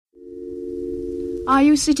Are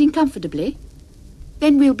you sitting comfortably?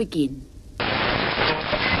 Then we'll begin.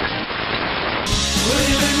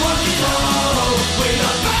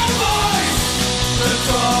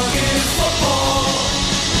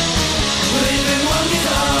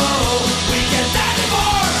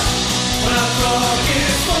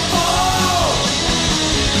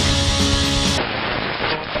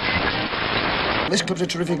 This club's a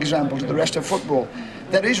terrific example to the rest of football.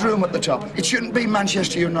 There is room at the top. It shouldn't be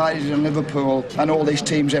Manchester United and Liverpool and all these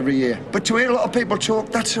teams every year. But to hear a lot of people talk,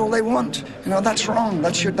 that's all they want. You know, that's wrong.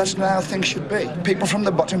 That's not how things should be. People from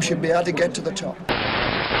the bottom should be able to get to the top.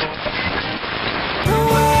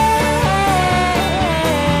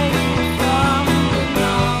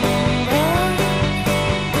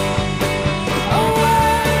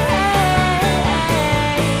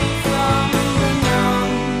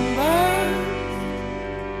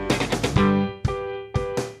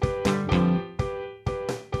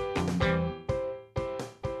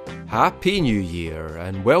 Happy New Year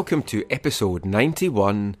and welcome to episode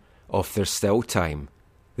 91 of There's Still Time,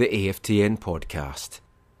 the AFTN podcast.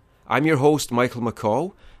 I'm your host Michael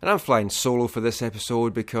McCall and I'm flying solo for this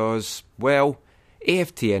episode because, well,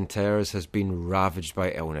 AFTN Towers has been ravaged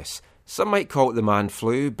by illness. Some might call it the man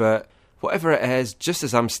flu, but whatever it is, just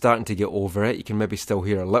as I'm starting to get over it, you can maybe still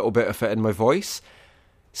hear a little bit of it in my voice.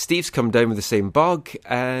 Steve's come down with the same bug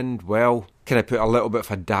and, well, kind of put a little bit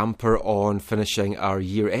of a damper on finishing our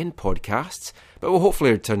year-end podcasts, but we'll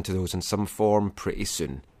hopefully return to those in some form pretty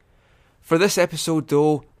soon. For this episode,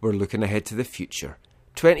 though, we're looking ahead to the future.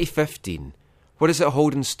 2015. What does it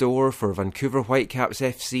hold in store for Vancouver Whitecaps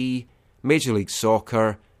FC, Major League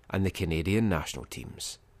Soccer, and the Canadian national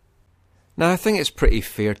teams? Now, I think it's pretty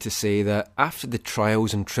fair to say that after the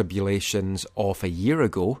trials and tribulations of a year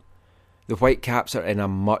ago, the Whitecaps are in a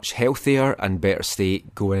much healthier and better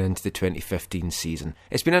state going into the 2015 season.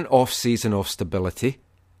 It's been an off-season of stability.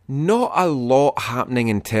 Not a lot happening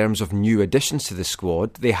in terms of new additions to the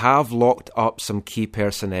squad. They have locked up some key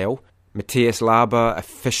personnel. Matías Laba,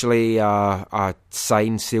 officially a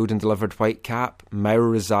signed, sealed and delivered Whitecap.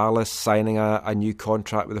 Mauro Rosales signing a new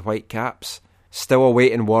contract with the Whitecaps. Still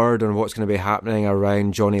awaiting word on what's going to be happening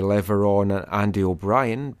around Johnny Leveron and Andy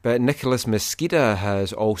O'Brien, but Nicolas Mesquida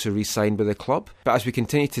has also re-signed with the club. But as we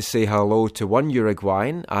continue to say hello to one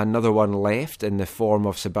Uruguayan, another one left in the form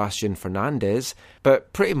of Sebastian Fernandez,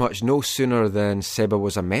 but pretty much no sooner than Seba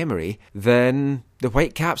was a memory, then the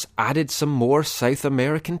Whitecaps added some more South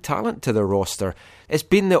American talent to their roster. It's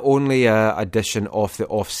been the only addition of the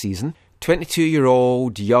off-season.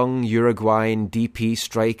 22-year-old young Uruguayan DP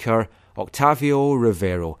striker Octavio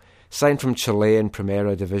Rivero, signed from Chilean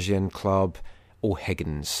Primera Division club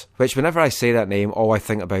O'Higgins, which whenever I say that name, all I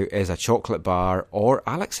think about is a chocolate bar or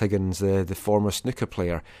Alex Higgins, the former snooker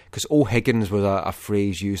player, because O'Higgins was a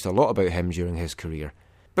phrase used a lot about him during his career.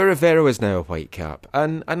 But Rivero is now a Whitecap,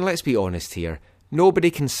 and let's be honest here,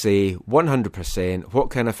 nobody can say 100% what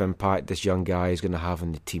kind of impact this young guy is going to have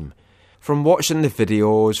on the team. From watching the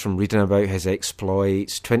videos, from reading about his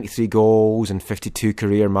exploits, 23 goals and 52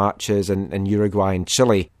 career matches in Uruguay and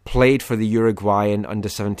Chile, played for the Uruguayan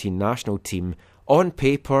under-17 national team, on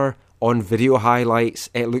paper, on video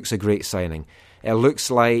highlights, it looks a great signing. It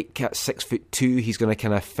looks like at 6'2" he's going to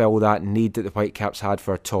kind of fill that need that the Whitecaps had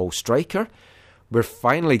for a tall striker. We're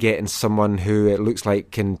finally getting someone who it looks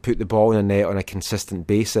like can put the ball in the net on a consistent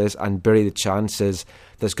basis and bury the chances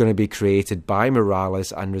that's going to be created by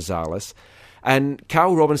Morales and Rosales. And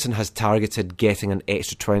Carl Robinson has targeted getting an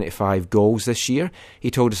extra 25 goals this year.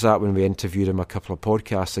 He told us that when we interviewed him a couple of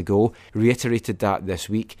podcasts ago, reiterated that this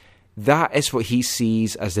week. That is what he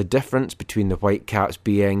sees as the difference between the Whitecaps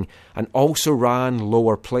being an also-ran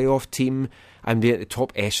lower playoff team and being at the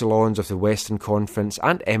top echelons of the Western Conference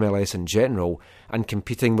and MLS in general, and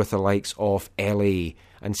competing with the likes of LA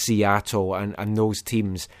and Seattle and those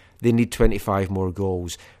teams. They need 25 more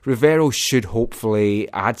goals. Rivero should hopefully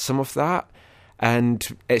add some of that, and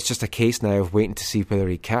it's just a case now of waiting to see whether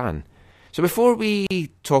he can. So before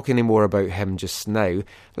we talk any more about him just now,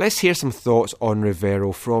 let's hear some thoughts on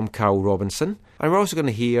Rivero from Carl Robinson. And we're also going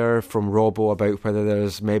to hear from Robbo about whether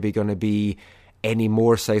there's maybe going to be any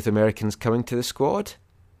more South Americans coming to the squad.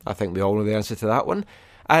 I think we all know the answer to that one.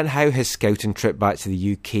 And how his scouting trip back to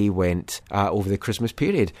the UK went over the Christmas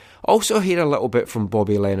period. Also hear a little bit from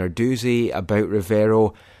Bobby Lenarduzzi about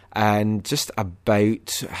Rivero and just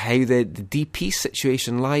about how the DP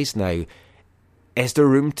situation lies now. Is there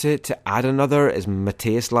room to add another? Is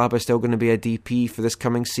Matías Laba still going to be a DP for this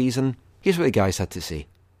coming season? Here's what the guys had to say.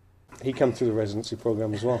 He came through the residency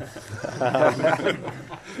program as well.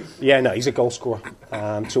 He's a goal scorer.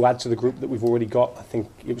 To add to the group that we've already got, I think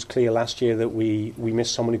it was clear last year that we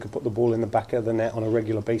missed someone who could put the ball in the back of the net on a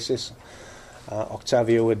regular basis.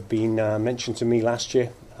 Octavio had been mentioned to me last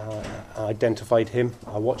year. I identified him.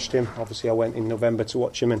 I watched him. Obviously, I went in November to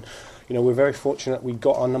watch him, and we're very fortunate we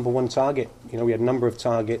got our number one target. We had a number of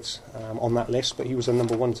targets on that list, but he was the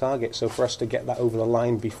number one target. So for us to get that over the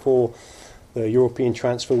line before the European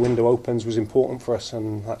transfer window opens was important for us,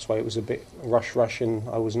 and that's why it was a bit rush, and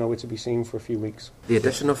I was nowhere to be seen for a few weeks. The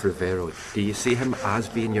addition of Rivero, do you see him as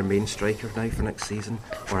being your main striker now for next season,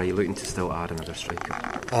 or are you looking to still add another striker?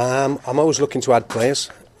 I'm always looking to add players.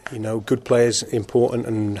 Good players important,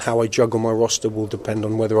 and how I juggle my roster will depend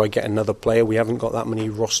on whether I get another player. We haven't got that many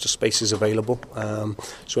roster spaces available,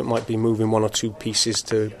 so it might be moving one or two pieces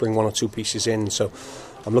to bring one or two pieces in. So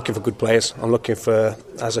I'm looking for good players. I'm looking for,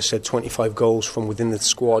 as I said, 25 goals from within the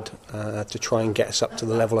squad to try and get us up to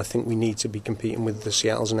the level I think we need to be competing with the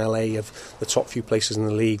Seattles and LA of the top few places in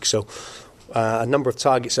the league. So a number of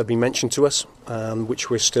targets have been mentioned to us, which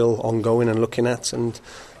we're still ongoing and looking at, and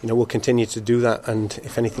we'll continue to do that. And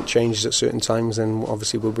if anything changes at certain times, then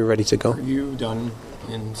obviously we'll be ready to go. Are you done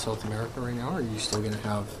in South America right now, or are you still going to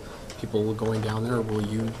have people going down there, or will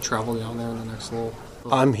you travel down there in the next little?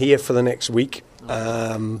 I'm here for the next week.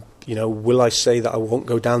 Will I say that I won't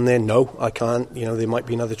go down there? No, I can't. There might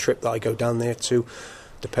be another trip that I go down there to,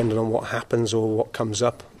 depending on what happens or what comes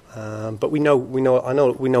up. But we know a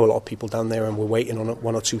lot of people down there, and we're waiting on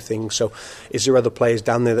one or two things. So, is there other players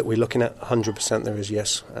down there that we're looking at? 100% there is,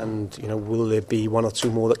 yes. And will there be one or two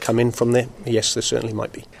more that come in from there? Yes, there certainly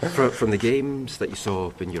might be. From the games that you saw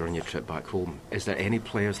when you were on your trip back home, is there any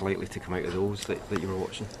players likely to come out of those that you were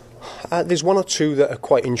watching? There's one or two that are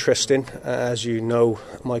quite interesting. As you know,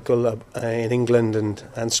 Michael, in England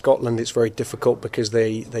and Scotland, it's very difficult because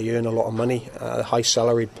they earn a lot of money, high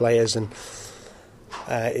salaried players, and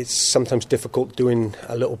it's sometimes difficult doing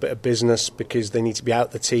a little bit of business because they need to be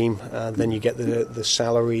out the team. Then you get the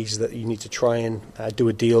salaries that you need to try and do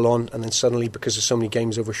a deal on, and then suddenly, because there's so many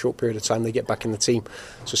games over a short period of time, they get back in the team.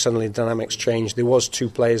 So suddenly the dynamics change. There was two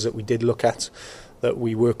players that we did look at that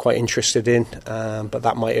we were quite interested in, but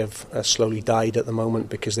that might have slowly died at the moment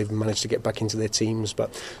because they've managed to get back into their teams.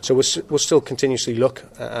 But so we'll still continuously look.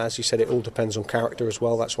 As you said, it all depends on character as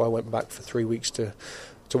well. That's why I went back for 3 weeks to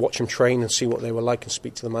watch them train and see what they were like and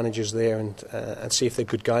speak to the managers there and see if they're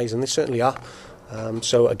good guys, and they certainly are.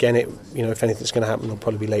 So again, if anything's going to happen, it'll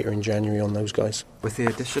probably be later in January on those guys. With the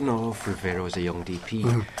addition of Rivero as a young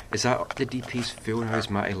DP, is that the DP's feel now? Is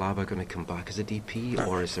Matty Laba going to come back as a DP,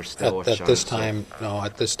 or is there still a chance? At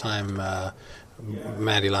this time,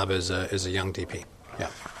 Matty Laba is a young DP. Yeah.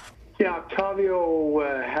 Yeah, Octavio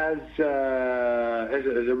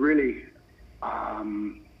is a really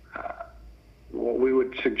what we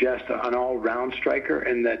would suggest an all-round striker,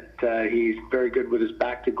 in that he's very good with his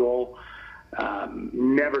back to goal.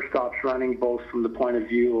 Never stops running, both from the point of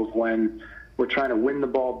view of when we're trying to win the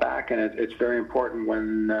ball back, and it's very important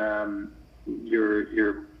when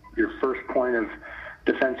your first point of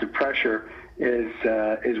defensive pressure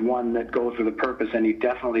is one that goes with a purpose, and he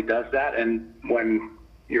definitely does that. And when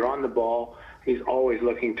you're on the ball, he's always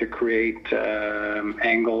looking to create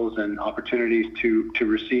angles and opportunities to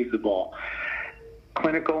receive the ball.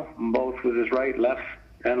 Clinical, both with his right, left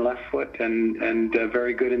foot, and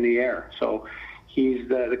very good in the air. So he's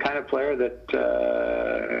the kind of player that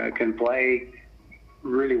can play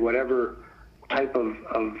really whatever type of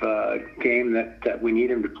game that we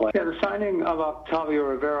need him to play. Yeah, the signing of Octavio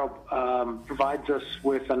Rivero provides us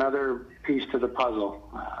with another piece to the puzzle.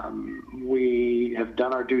 We have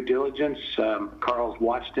done our due diligence. Carl's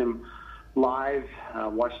watched him live,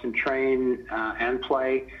 watched him train and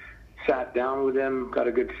play, sat down with him, got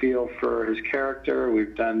a good feel for his character.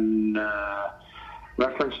 We've done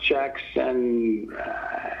reference checks, and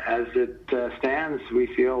as it stands, we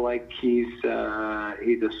feel like he's a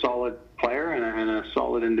solid player and a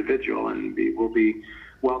solid individual, and will be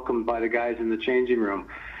welcomed by the guys in the changing room.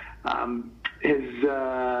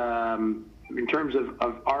 In terms of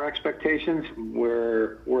our expectations,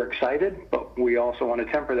 we're excited, but we also want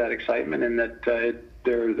to temper that excitement in that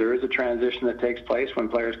there is a transition that takes place when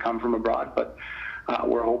players come from abroad, but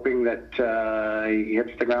we're hoping that he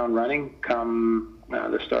hits the ground running come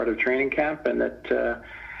the start of training camp, and that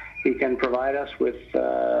he can provide us with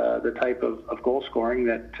the type of goal scoring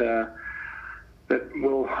that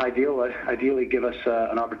will ideally give us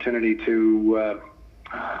an opportunity to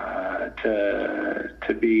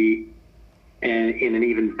be in an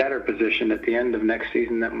even better position at the end of next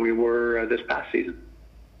season than we were this past season.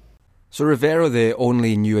 So Rivero, the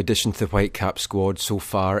only new addition to the Whitecap squad so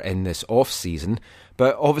far in this off-season,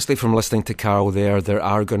 but obviously from listening to Carl there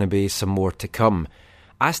are going to be some more to come.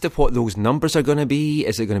 As to what those numbers are going to be,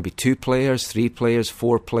 is it going to be 2 players, 3 players,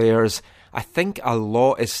 4 players? I think a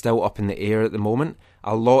lot is still up in the air at the moment.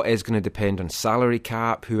 A lot is going to depend on salary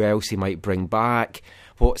cap, who else he might bring back,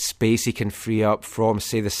 what space he can free up from,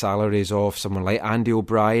 say, the salaries of someone like Andy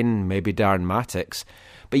O'Brien, maybe Darren Mattocks.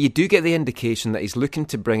 But you do get the indication that he's looking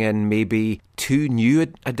to bring in maybe 2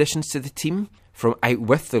 new additions to the team from out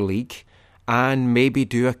with the league, and maybe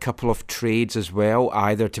do a couple of trades as well,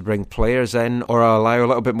 either to bring players in or allow a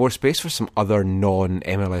little bit more space for some other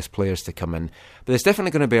non-MLS players to come in. But there's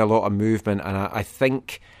definitely going to be a lot of movement, and I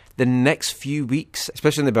think the next few weeks,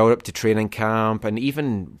 especially in the build-up to training camp, and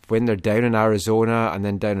even when they're down in Arizona and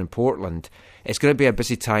then down in Portland, it's going to be a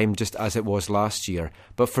busy time just as it was last year.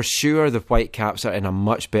 But for sure, the Whitecaps are in a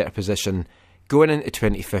much better position going into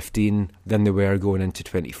 2015 than they were going into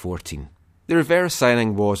 2014. The Rivera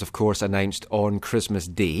signing was, of course, announced on Christmas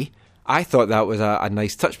Day. I thought that was a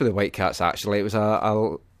nice touch with the Whitecaps, actually. It was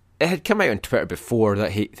it had come out on Twitter before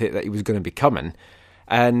that he was going to be coming,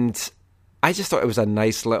 and I just thought it was a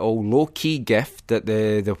nice little low-key gift that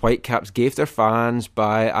the Whitecaps gave their fans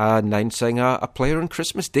by announcing a player on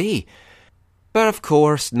Christmas Day. But of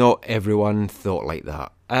course, not everyone thought like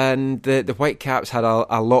that. And the Whitecaps had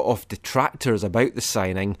a lot of detractors about the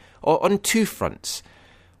signing on 2 fronts.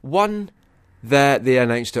 1, that they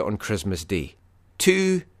announced it on Christmas Day.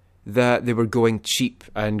 2, that they were going cheap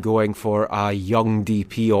and going for a young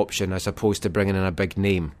DP option as opposed to bringing in a big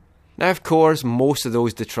name. Now, of course, most of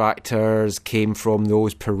those detractors came from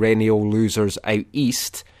those perennial losers out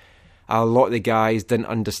east. A lot of the guys didn't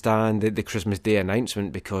understand the Christmas Day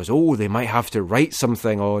announcement because, they might have to write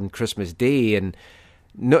something on Christmas Day, and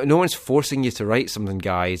no one's forcing you to write something,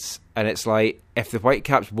 guys. And it's like, if the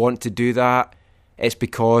Whitecaps want to do that, it's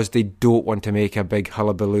because they don't want to make a big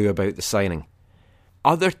hullabaloo about the signing.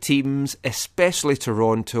 Other teams, especially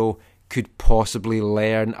Toronto, could possibly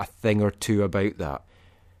learn a thing or 2 about that.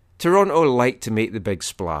 Toronto like to make the big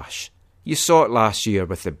splash. You saw it last year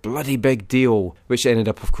with the bloody big deal, which ended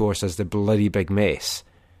up, of course, as the bloody big mess.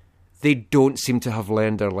 They don't seem to have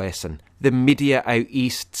learned their lesson. The media out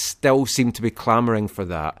east still seem to be clamouring for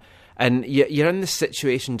that. And you're in this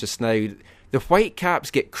situation just now. The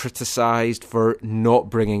Whitecaps get criticised for not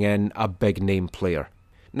bringing in a big-name player.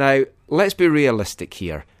 Now, let's be realistic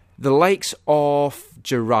here. The likes of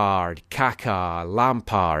Gerrard, Kaká,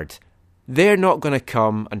 Lampard, they're not going to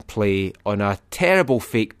come and play on a terrible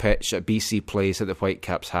fake pitch at BC Place that the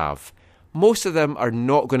Whitecaps have. Most of them are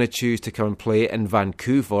not going to choose to come and play in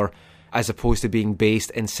Vancouver as opposed to being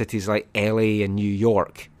based in cities like LA and New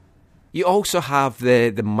York. You also have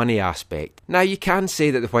the money aspect. Now, you can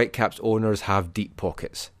say that the Whitecaps owners have deep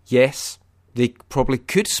pockets. Yes, they probably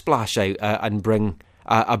could splash out and bring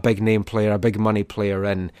a big name player, a big money player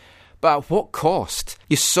in. But at what cost?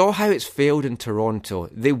 You saw how it's failed in Toronto.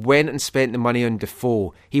 They went and spent the money on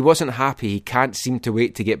Defoe. He wasn't happy. He can't seem to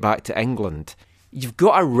wait to get back to England. You've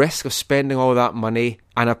got a risk of spending all that money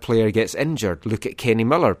and a player gets injured. Look at Kenny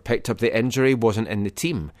Miller. Picked up the injury, wasn't in the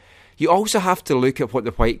team. You also have to look at what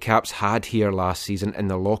the Whitecaps had here last season in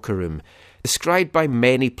the locker room. Described by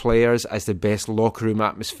many players as the best locker room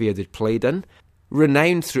atmosphere they'd played in.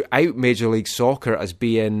 Renowned throughout Major League Soccer as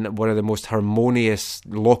being one of the most harmonious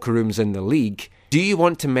locker rooms in the league. Do you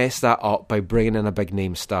want to mess that up by bringing in a big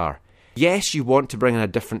name star? Yes, you want to bring in a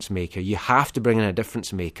difference maker. You have to bring in a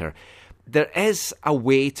difference maker. There is a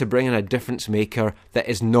way to bring in a difference maker that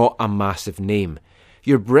is not a massive name.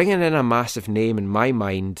 You're bringing in a massive name, in my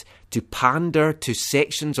mind, to pander to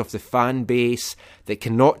sections of the fan base that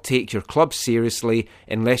cannot take your club seriously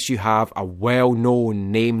unless you have a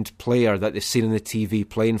well-known named player that they've seen on the TV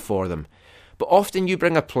playing for them. But often you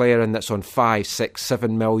bring a player in that's on $5, $6, $7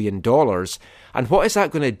 million, and what is that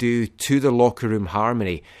going to do to the locker room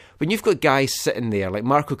harmony? When you've got guys sitting there like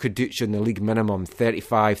Marco Carducci in the league minimum,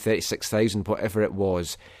 35, 36,000, whatever it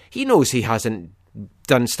was, he knows he hasn't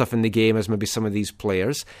done stuff in the game as maybe some of these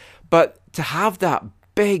players, but to have that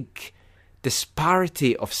big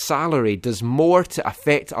disparity of salary does more to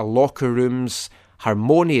affect a locker room's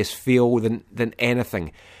harmonious feel than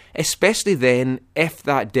anything, especially then if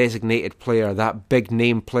that designated player, that big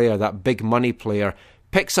name player, that big money player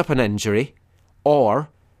picks up an injury or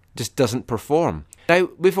just doesn't perform. Now,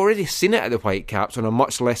 we've already seen it at the Whitecaps on a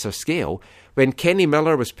much lesser scale. When Kenny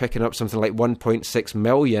Miller was picking up something like $1.6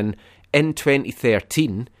 million in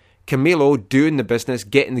 2013, Camilo, doing the business,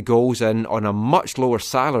 getting the goals in on a much lower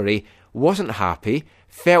salary, wasn't happy,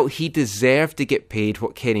 felt he deserved to get paid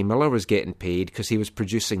what Kenny Miller was getting paid because he was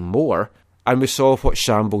producing more. and we saw what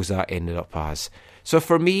shambles that ended up as. So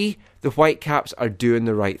for me, the Whitecaps are doing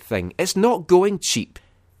the right thing. It's not going cheap.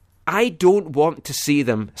 I don't want to see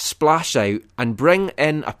them splash out and bring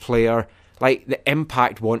in a player like the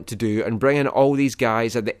Impact want to do and bring in all these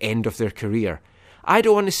guys at the end of their career. I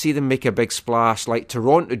don't want to see them make a big splash like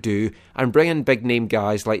Toronto do and bring in big name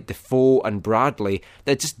guys like Defoe and Bradley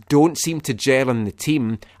that just don't seem to gel in the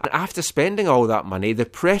team. And after spending all that money, the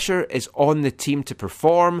pressure is on the team to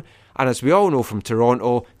perform. And as we all know from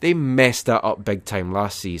Toronto, they messed that up big time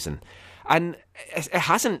last season. And it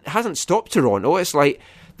hasn't stopped Toronto. It's like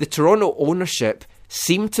the Toronto ownership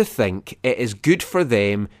seem to think it is good for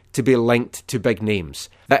them to be linked to big names.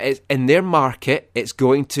 That is, in their market, it's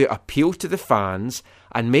going to appeal to the fans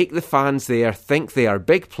and make the fans there think they are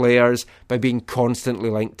big players by being constantly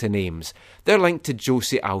linked to names. They're linked to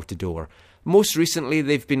Josie Altidore. Most recently,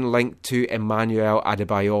 they've been linked to Emmanuel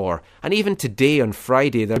Adebayor. And even today, on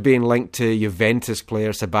Friday, they're being linked to Juventus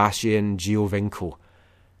player Sebastian Giovinco.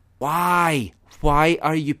 Why? Why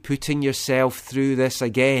are you putting yourself through this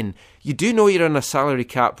again? You do know you're in a salary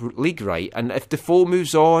cap league, right? And if Defoe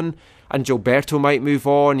moves on, and Gilberto might move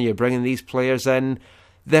on, and you're bringing these players in,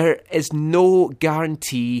 there is no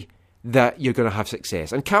guarantee that you're going to have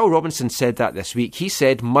success. And Kyle Robinson said that this week. He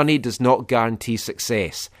said money does not guarantee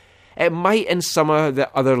success. It might in some of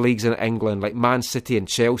the other leagues in England, like Man City and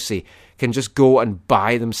Chelsea, can just go and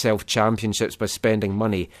buy themselves championships by spending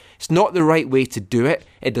money. It's not the right way to do it.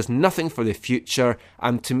 It does nothing for the future,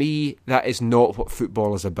 and to me, that is not what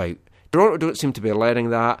football is about. Toronto don't seem to be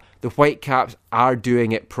learning that. The Whitecaps are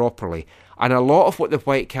doing it properly, and a lot of what the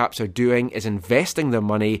Whitecaps are doing is investing their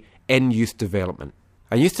money in youth development.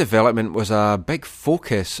 And youth development was a big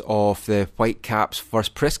focus of the Whitecaps'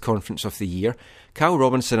 first press conference of the year. Kyle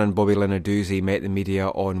Robinson and Bobby Lenarduzzi met the media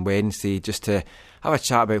on Wednesday just to have a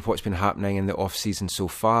chat about what's been happening in the off-season so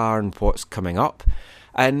far and what's coming up.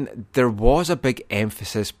 And there was a big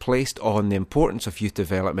emphasis placed on the importance of youth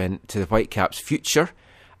development to the Whitecaps' future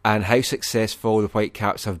and how successful the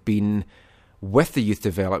Whitecaps have been with the youth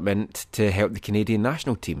development to help the Canadian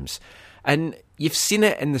national teams. And you've seen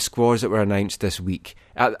it in the squads that were announced this week.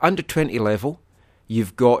 At the under-20 level,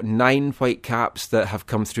 you've got 9 Whitecaps that have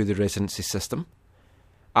come through the residency system.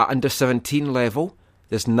 At under-17 level,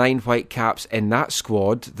 there's 9 Whitecaps in that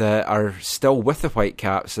squad that are still with the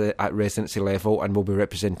Whitecaps at residency level and will be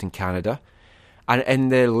representing Canada. And in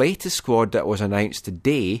the latest squad that was announced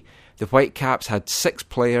today, the Whitecaps had 6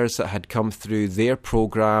 players that had come through their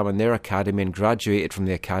programme and their academy and graduated from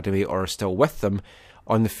the academy or are still with them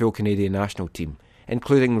on the full Canadian national team,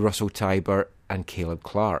 including Russell Teibert and Caleb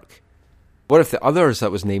Clark. One of the others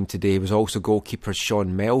that was named today was also goalkeeper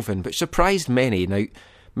Sean Melvin, which surprised many. Now,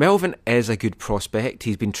 Melvin is a good prospect.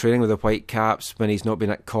 He's been training with the Whitecaps when he's not been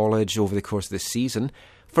at college over the course of the season.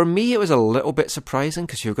 For me, it was a little bit surprising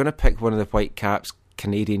because you're going to pick one of the Whitecaps'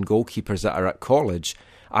 Canadian goalkeepers that are at college.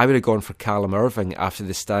 I would have gone for Callum Irving after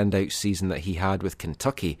the standout season that he had with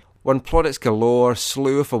Kentucky. Won plaudits galore,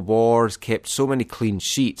 slew of awards, kept so many clean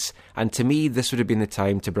sheets, and to me this would have been the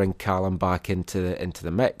time to bring Callum back into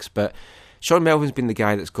the mix. But Sean Melvin's been the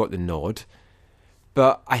guy that's got the nod.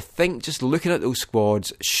 But I think just looking at those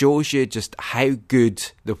squads shows you just how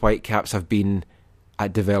good the Whitecaps have been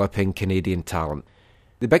at developing Canadian talent.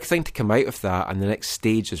 The big thing to come out of that and the next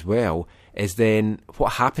stage as well is then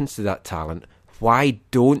what happens to that talent. Why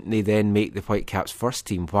don't they then make the Whitecaps first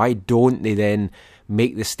team? Why don't they then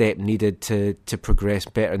make the step needed to progress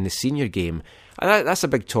better in the senior game? And that's a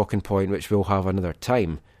big talking point which we'll have another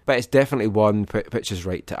time. But it's definitely one which is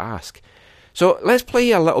right to ask. So let's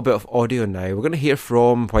play a little bit of audio now. We're going to hear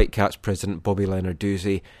from Whitecaps president Bobby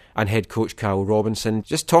Lenarduzzi and head coach Kyle Robinson,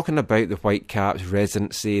 just talking about the Whitecaps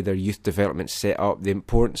residency, their youth development setup, the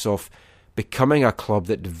importance of becoming a club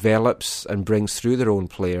that develops and brings through their own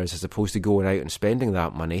players as opposed to going out and spending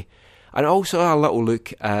that money. And also a little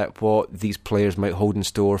look at what these players might hold in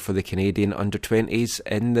store for the Canadian under-20s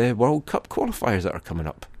in the World Cup qualifiers that are coming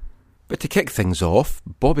up. But to kick things off,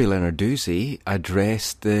 Bobby Lenarduzzi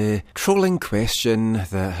addressed the trolling question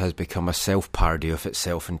that has become a self-parody of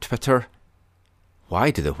itself on Twitter.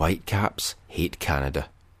 Why do the Whitecaps hate Canada?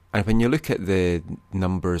 And when you look at the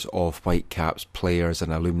numbers of Whitecaps players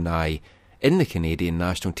and alumni in the Canadian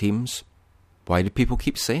national teams, why do people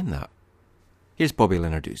keep saying that? Here's Bobby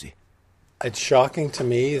Lenarduzzi. It's shocking to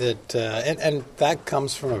me that, and that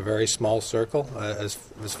comes from a very small circle, as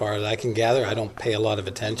far as I can gather. I don't pay a lot of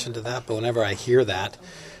attention to that, but whenever I hear that,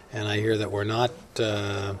 and I hear that we're not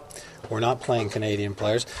playing Canadian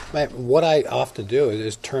players, what I often do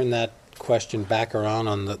is turn that question back around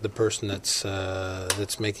on the person that's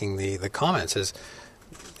making the comments. Is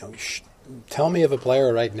tell me of a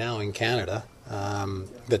player right now in Canada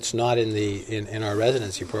that's not in our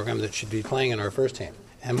residency program that should be playing in our first team.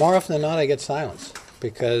 And more often than not, I get silence,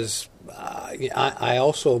 because I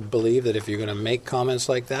also believe that if you're going to make comments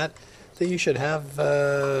like that, that you should have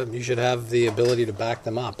the ability to back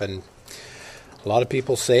them up. And a lot of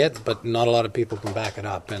people say it, but not a lot of people can back it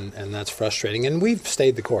up, and that's frustrating. And we've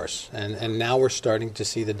stayed the course, and now we're starting to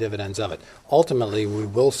see the dividends of it. Ultimately, we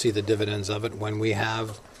will see the dividends of it when we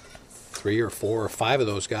have 3 or 4 or 5 of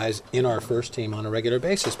those guys in our first team on a regular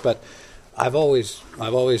basis. But I've always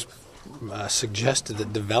suggested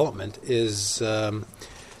that development is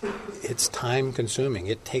it's time consuming.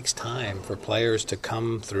 It takes time for players to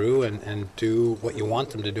come through and do what you want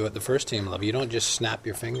them to do at the first team level. You don't just snap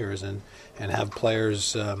your fingers and have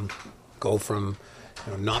players go from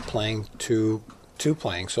not playing to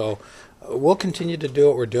playing. So we'll continue to do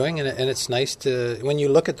what we're doing, and it's nice to, when you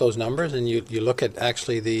look at those numbers and you look at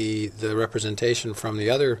actually the representation from the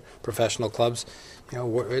other professional clubs,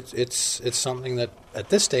 it's something that at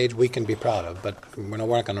this stage we can be proud of. But we're not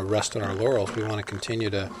going to rest on our laurels. We want to continue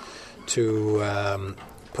to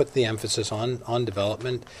put the emphasis on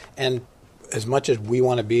development. And as much as we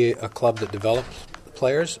want to be a club that develops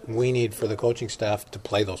players, we need for the coaching staff to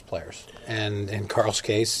play those players. And in Carl's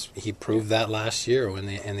case, he proved that last year in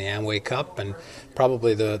the Amway Cup. And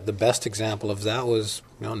probably the best example of that was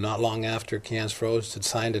not long after Kian Froese had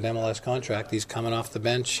signed an MLS contract. He's coming off the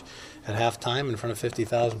bench at halftime in front of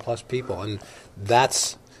 50,000 plus people, and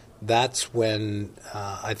that's when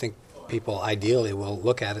I think people ideally will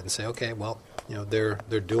look at it and say, okay, well, they're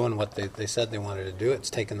doing what they said they wanted to do. It's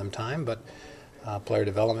taken them time, but player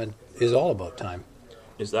development is all about time.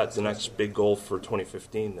 Is that the next big goal for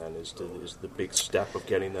 2015 then? Is the big step of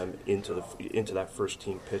getting them into that first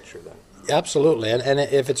team picture then? Absolutely, and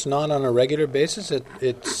if it's not on a regular basis,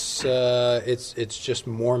 it's just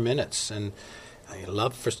more minutes. And I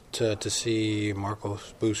love to see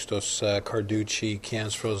Marcos Bustos, Carducci, Kian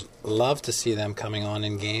Froese. Love to see them coming on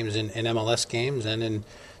in games, in MLS games and in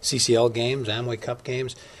CCL games, Amway Cup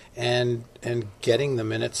games, and getting the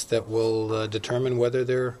minutes that will determine whether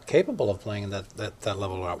they're capable of playing at that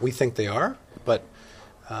level or not. We think they are, but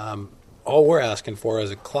all we're asking for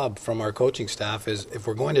as a club from our coaching staff is, if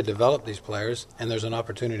we're going to develop these players and there's an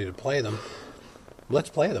opportunity to play them, let's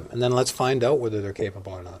play them, and then let's find out whether they're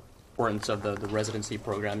capable or not. Importance of the residency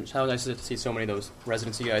program. How nice is it to see so many of those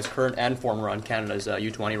residency guys, current and former, on Canada's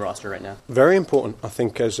U20 roster right now? Very important. I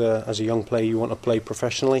think as a young player, you want to play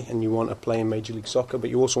professionally and you want to play in Major League Soccer, but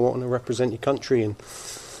you also want to represent your country. And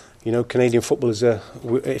Canadian football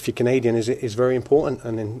if you're Canadian, is very important.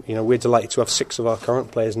 And then, we're delighted to have 6 of our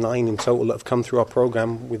current players, 9 in total, that have come through our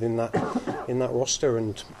program in that roster,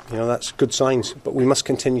 and that's good signs. But we must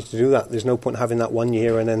continue to do that. There's no point having that 1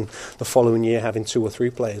 year and then the following year having 2 or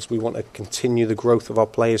 3 players. We want to continue the growth of our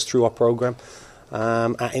players through our program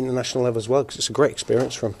at international level as well, because it's a great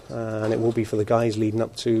experience for them, and it will be for the guys leading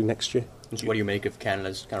up to next year. What do you make of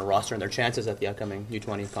Canada's kind of roster and their chances at the upcoming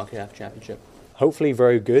U20 CONCACAF Championship? Hopefully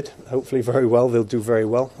very good, hopefully very well. They'll do very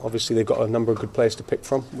well. Obviously they've got a number of good players to pick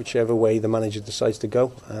from, whichever way the manager decides to go.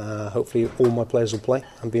 Hopefully all my players will play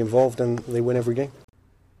and be involved, and they win every game.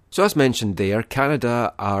 So as mentioned there,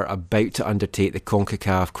 Canada are about to undertake the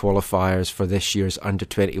CONCACAF qualifiers for this year's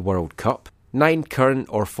Under-20 World Cup. 9 current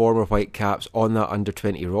or former Whitecaps on that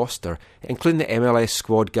Under-20 roster, including the MLS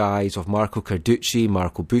squad guys of Marco Carducci,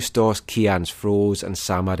 Marco Bustos, Kian Froese and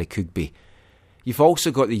Sam Adekugbe. You've also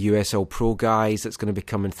got the USL Pro guys that's going to be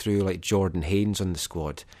coming through, like Jordan Haynes on the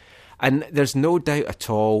squad. And there's no doubt at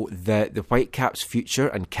all that the Whitecaps' future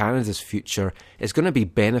and Canada's future is going to be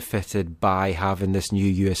benefited by having this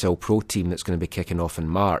new USL Pro team that's going to be kicking off in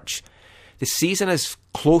March. The season is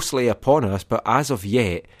closely upon us, but as of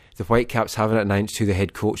yet, the Whitecaps haven't announced who the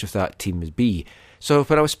head coach of that team would be. So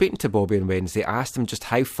when I was speaking to Bobby on Wednesday, I asked him just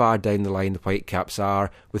how far down the line the Whitecaps are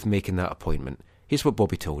with making that appointment. Here's what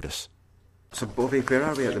Bobby told us. So Bobby, where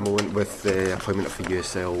are we at the moment with the appointment of a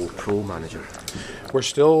USL Pro manager? We're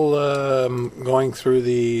still going through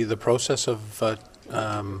the process of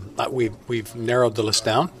we've narrowed the list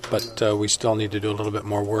down, but we still need to do a little bit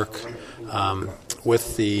more work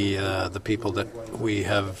with the people that we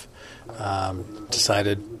have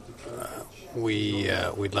decided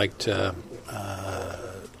we'd like to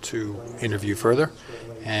interview further,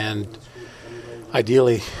 and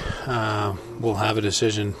ideally we'll have a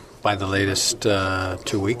decision by the latest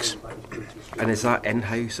 2 weeks. And is that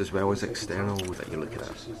in-house as well as external that you're looking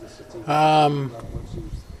at?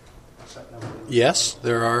 Yes,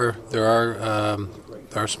 there are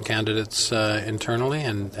some candidates internally,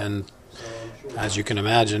 and as you can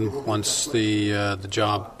imagine, once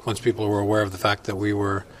people were aware of the fact that we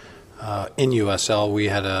were in USL, we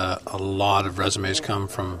had a lot of resumes come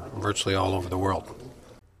from virtually all over the world.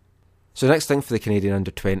 So the next thing for the Canadian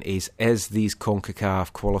under-20s is these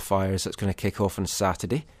CONCACAF qualifiers that's going to kick off on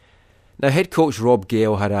Saturday. Now, head coach Rob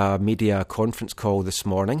Gale had a media conference call this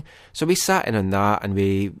morning, so we sat in on that and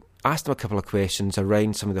we asked him a couple of questions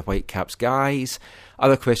around some of the Whitecaps guys.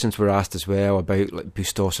 Other questions were asked as well about like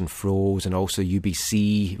Bustos and Froese and also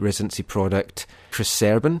UBC residency product Chris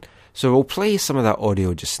Serban. So we'll play some of that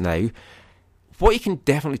audio just now. What you can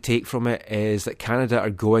definitely take from it is that Canada are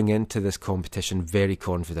going into this competition very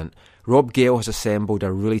confident. Rob Gale has assembled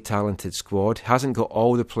a really talented squad. Hasn't got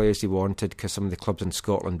all the players he wanted because some of the clubs in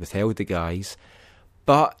Scotland withheld the guys.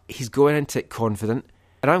 But he's going into it confident.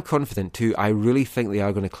 And I'm confident too. I really think they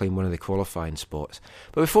are going to claim one of the qualifying spots.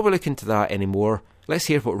 But before we look into that anymore, let's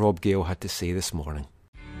hear what Rob Gale had to say this morning.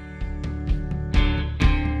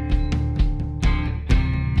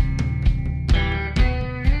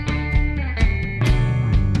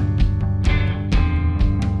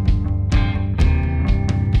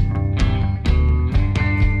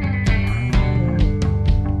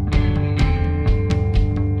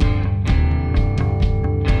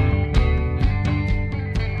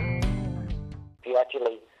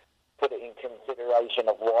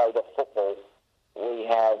 Of wider football, we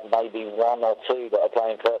have maybe one or two that are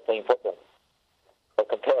playing first-team football. But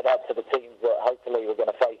compare that to the teams that hopefully we're going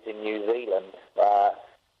to face in New Zealand,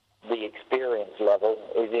 the experience level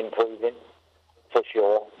is improving for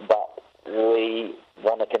sure, but we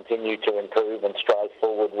want to continue to improve and strive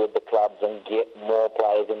forward with the clubs and get more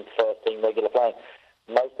players in first-team regular playing.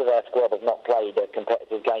 Most of our squad have not played a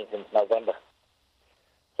competitive game since November.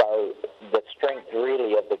 So the strength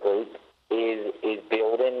really of the group is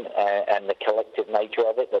building and the collective nature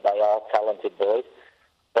of it, that they are talented boys.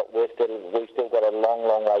 But we've still got a long,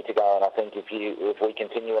 long way to go. And I think if we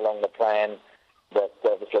continue along the plan that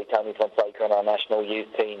obviously Tony Fonseca and our national youth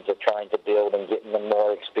teams are trying to build and getting them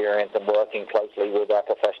more experience and working closely with our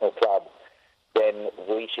professional club, then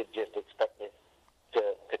we should just expect this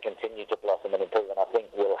to continue to blossom and improve. And I think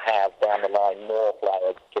we'll have down the line more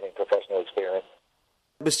players getting professional experience.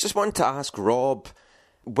 I was just wanting to ask Rob,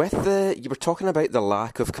 you were talking about the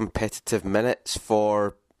lack of competitive minutes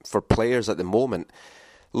for players at the moment.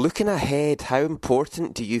 Looking ahead, how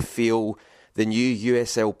important do you feel the new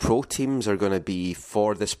USL Pro teams are going to be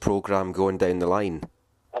for this programme going down the line?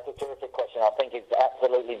 That's a terrific question. I think it's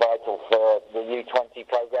absolutely vital for the U20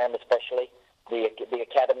 programme especially. The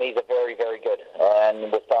academies are very, very good,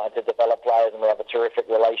 and we're starting to develop players, and we have a terrific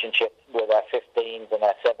relationship with our 15s and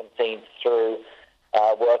our 17s through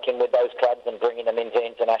working with those clubs and bringing them into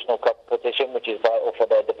international competition, which is vital for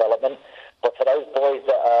their development. But for those boys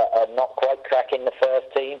that are not quite cracking the first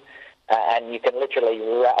team, and you can literally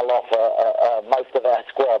rattle off most of our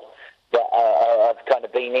squad that have kind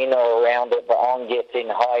of been in or around it but aren't getting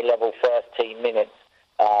high-level first-team minutes,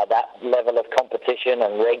 that level of competition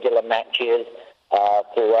and regular matches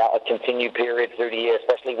throughout a continued period through the year,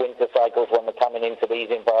 especially winter cycles when we're coming into these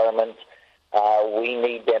environments, we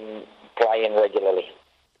need them playing regularly.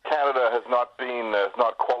 Canada has not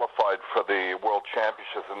qualified for the World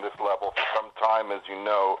Championships in this level for some time, as you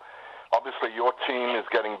know. Obviously, your team is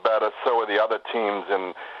getting better, so are the other teams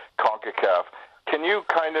in CONCACAF. Can you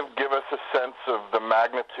kind of give us a sense of the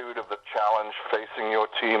magnitude of the challenge facing your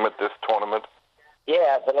team at this tournament?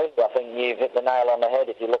 Yeah, absolutely. I think you've hit the nail on the head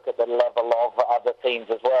if you look at the level of other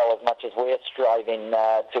teams as well. As much as we're striving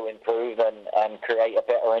to improve and create a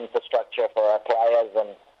better infrastructure for our players and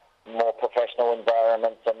more professional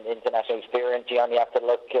environments and international experience, you only have to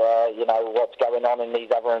look, what's going on in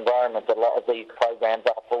these other environments. A lot of these programs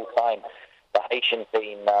are full-time. The Haitian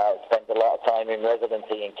team spends a lot of time in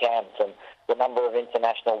residency in camps, and the number of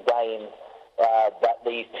international games that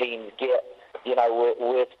these teams get,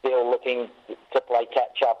 we're still looking to play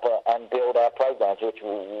catch-up and build our programs, which,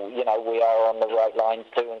 we are on the right lines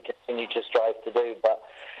to and continue to strive to do. But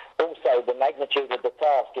also the magnitude of the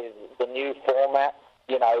task is the new format.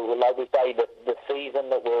 Like we say, the season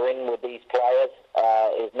that we're in with these players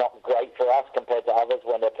is not great for us compared to others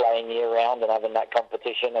when they're playing year-round and having that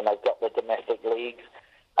competition, and they've got the domestic leagues.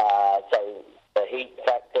 So the heat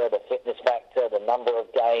factor, the fitness factor, the number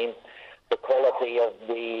of games, the quality of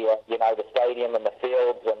the stadium and the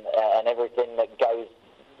fields and everything that goes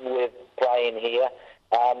with playing here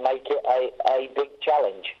make it a big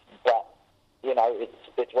challenge. But,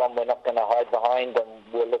 it's one we're not going to hide behind, and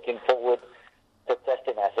we're looking forward to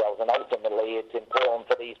testing ourselves. And ultimately, it's important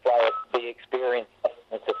for these players to be experienced.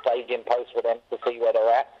 It's a staging post for them to see where they're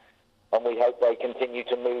at. And we hope they continue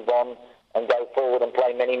to move on and go forward and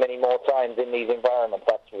play many, many more times in these environments.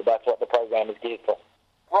 That's what the program is geared for.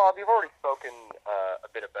 Rob, you've already spoken a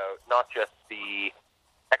bit about not just the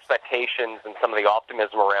expectations and some of the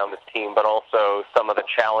optimism around this team, but also some of the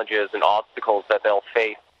challenges and obstacles that they'll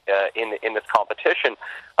face in this competition.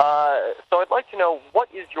 So I'd like to know, what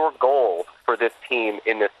is your goal for this team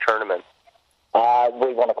in this tournament?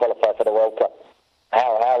 We want to qualify for the World Cup.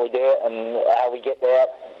 How we do it and how we get there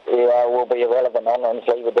will be irrelevant,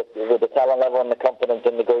 honestly. With the talent level and the confidence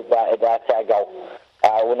in the group, that's our goal.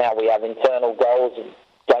 Now we have internal goals.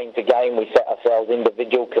 Game to game, we set ourselves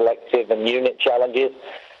individual, collective, and unit challenges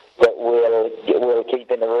that we'll keep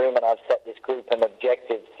in the room. And I've set this group an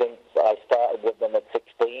objective since I started with them at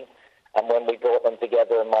 16. And when we brought them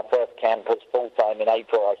together in my first campus full-time in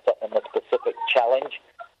April, I set them a specific challenge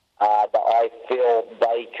that I feel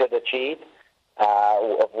they could achieve,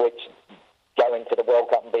 of which going to the World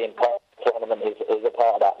Cup and being part of the tournament is a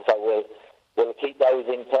part of that. So we'll keep those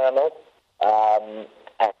internal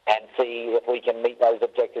and see if we can meet those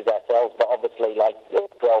objectives ourselves. But obviously, like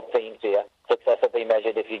 12 teams here, success will be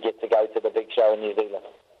measured if you get to go to the big show in New Zealand.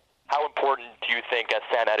 How important do you think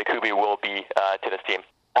Sam Adekubi will be to this team?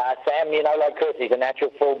 Sam, like Chris, he's a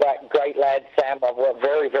natural fullback, great lad. Sam, I've worked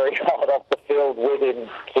very, very hard off the field with him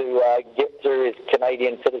to get through his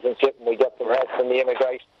Canadian citizenship, and we got some help from the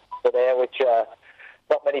immigration there, which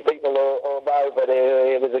not many people will know, but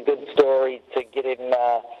it was a good story to get him,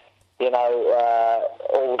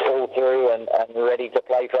 all through and ready to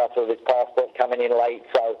play for us with his passport coming in late.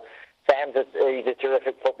 So Sam's he's a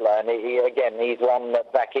terrific footballer, and he's one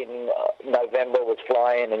that back in November was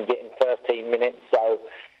flying and getting first team minutes. So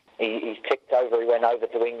he's ticked over. He went over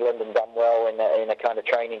to England and done well in a kind of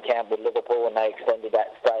training camp with Liverpool, and they extended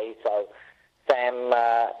that stay. So Sam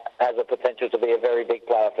has a potential to be a very big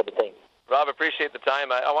player for the team. Rob, appreciate the time.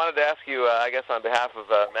 I wanted to ask you, I guguess on behalf of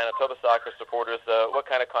Manitoba soccer supporters, what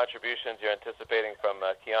kind of contributions you're anticipating from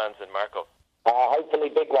Keons and Marco? Hopefully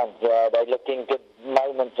big ones. They look in good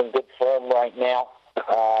moments and good form right now.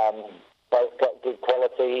 Both got good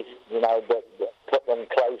qualities, that put them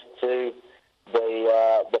close to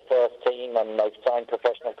the first team, and they've signed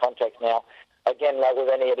professional contracts now. Again, like with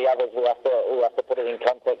any of the others, we have to put it in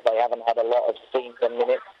context. They haven't had a lot of senior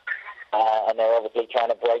minutes, and they're obviously trying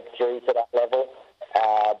to break through to that level.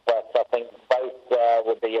 But I think both,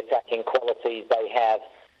 with the attacking qualities they have,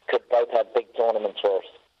 could both have big tournaments for us.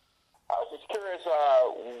 I was just curious,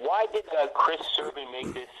 why did Chris Serby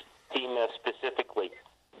make this team specifically?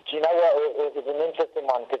 Do you know what? It was an interesting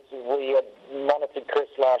one because we had monitored Chris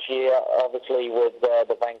last year, obviously with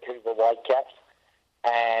the Vancouver Whitecaps.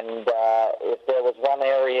 And if there was one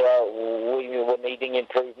area we were needing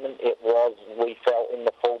improvement, it was, we felt, in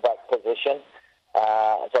the fullback position.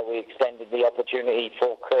 So we extended the opportunity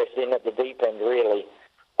for Chris in at the deep end, really,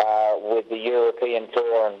 with the European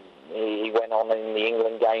tour. And he went on in the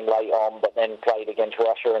England game late on, but then played against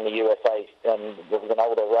Russia and the USA, and there was an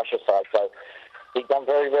older Russia side. So he's done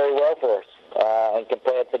very, very well for us. And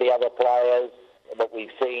compared to the other players that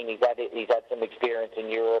we've seen, he's had some experience in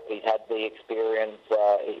Europe. He's had the experience.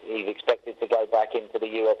 He's expected to go back into the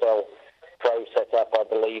USL Pro setup, I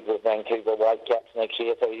believe, with Vancouver Whitecaps next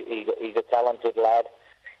year. So he's a talented lad.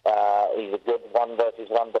 He's a good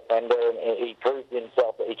 1-versus-1 defender, and he proved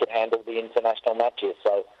himself that he could handle the international matches.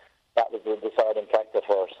 So that was the deciding factor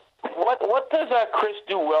for us. What does Chris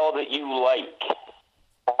do well that you like?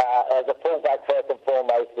 As a fullback, first and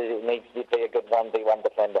foremost, it needs to be a good 1v1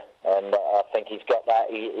 defender, and I think he's got that.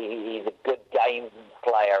 He's a good game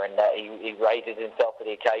player, and he raises himself to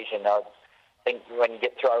the occasion. I think when you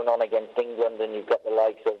get thrown on against England, and you've got the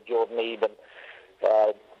likes of Jordan Eben,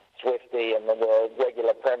 Swifty, and the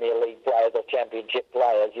regular Premier League players or Championship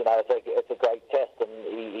players, it's a great test, and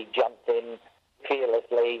he jumped in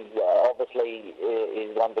fearlessly. Obviously,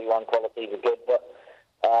 his 1v1 qualities are good, but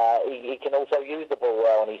he can also use the ball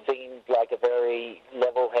well, and he seems like a very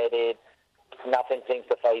level-headed, nothing seems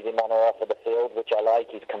to phase him on or off of the field, which I like.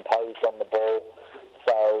 He's composed on the ball.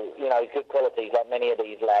 So, he's good qualities, like many of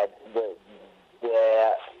these lads.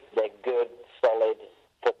 They're good, solid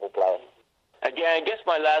football players. Again, I guess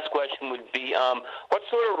my last question would be, what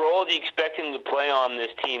sort of role do you expect him to play on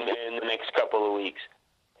this team in the next couple of weeks?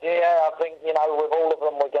 Yeah, I think, with all of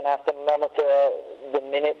them, we're going to have to monitor the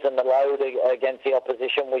minutes and the load against the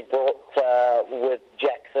opposition. We brought, with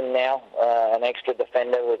Jackson now, an extra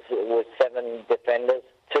defender with 7 defenders,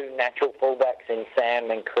 2 natural fullbacks in Sam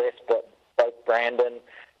and Chris, but both Brandon,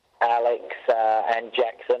 Alex, and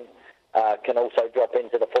Jackson can also drop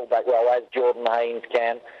into the fullback role, as Jordan Haynes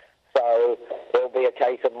can. So there'll be a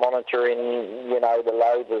case of monitoring, the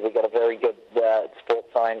loads. We've got a very good sports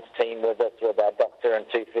science team with us, with our doctor and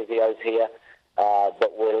 2 physios here.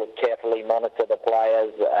 that will carefully monitor the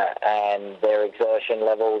players and their exertion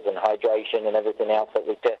levels and hydration and everything else that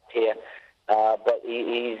we test here. But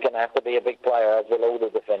he's going to have to be a big player, as will all the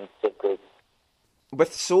defensive group.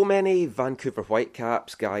 With so many Vancouver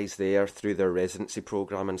Whitecaps guys there through their residency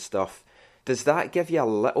programme and stuff, does that give you a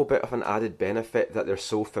little bit of an added benefit that they're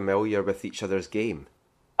so familiar with each other's game?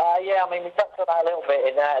 Yeah, I mean, we touched on that a little bit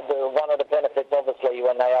in that. One of the benefits, obviously,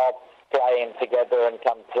 when they are playing together and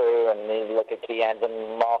come through, and you look at Keans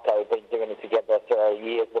and Marco, been doing it together for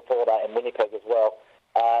years before that in Winnipeg as well.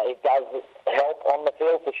 It does help on the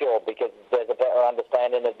field for sure, because there's a better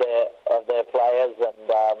understanding of their players, and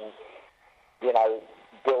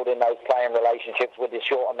building those playing relationships with the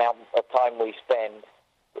short amount of time we spend.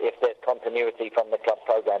 If there's continuity from the club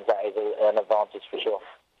programs, that is an advantage for sure.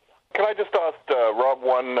 Can I just ask Rob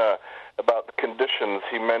one about the conditions?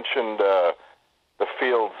 He mentioned the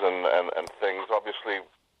fields and things. Obviously,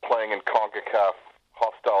 playing in CONCACAF,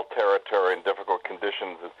 hostile territory and difficult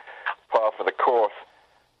conditions is par for the course.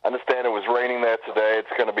 I understand it was raining there today.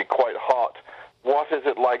 It's going to be quite hot. What is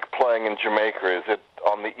it like playing in Jamaica? Is it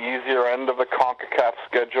on the easier end of the CONCACAF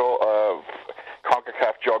schedule,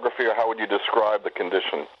 CONCACAF geography, or how would you describe the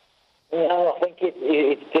conditions? No, I think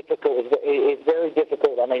it's difficult. It's very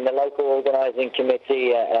difficult. I mean, the local organising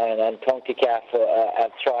committee and CONCACAF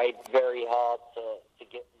have tried very hard to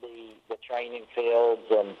get the training fields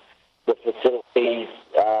and the facilities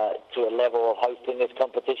to a level of hosting this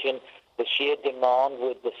competition. The sheer demand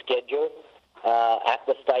with the schedule at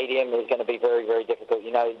the stadium is going to be very, very difficult.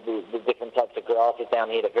 You know, the different types of grasses down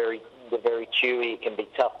here, they're very chewy. It can be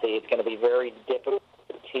tufty. It's going to be very difficult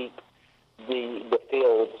to keep the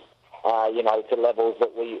fields to levels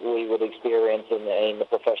that we would experience in the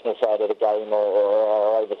professional side of the game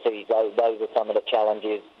or overseas. Those are some of the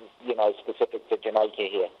challenges, specific to Jamaica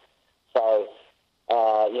here. So,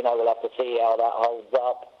 we'll have to see how that holds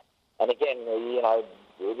up. And again,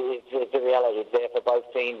 it's a reality. It's there for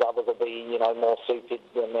both teams. Others will be, more suited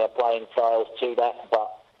in their playing styles to that.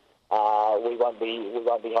 But we won't be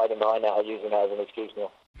hiding behind that or using that as an excuse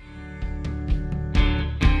now.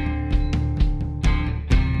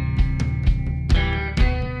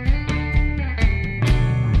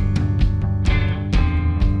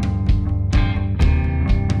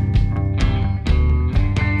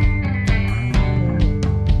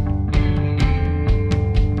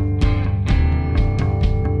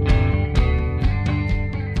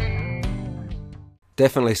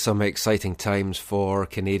 Definitely some exciting times for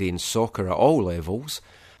Canadian soccer at all levels,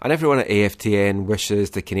 and everyone at AFTN wishes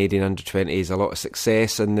the Canadian under-20s a lot of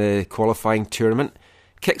success in the qualifying tournament.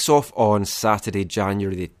 Kicks off on Saturday,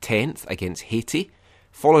 January the 10th against Haiti,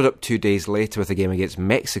 followed up 2 days later with a game against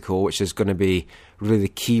Mexico, which is going to be really the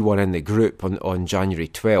key one in the group on January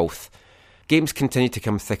 12th. Games continue to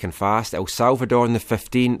come thick and fast. El Salvador on the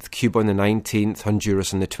 15th, Cuba on the 19th,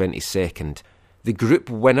 Honduras on the 22nd. The group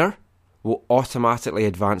winner will automatically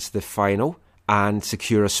advance to the final and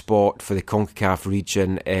secure a spot for the CONCACAF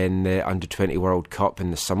region in the Under-20 World Cup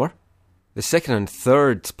in the summer. The second and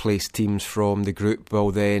third place teams from the group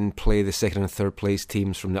will then play the second and third place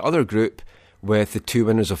teams from the other group, with the two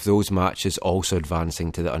winners of those matches also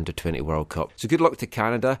advancing to the Under-20 World Cup. So good luck to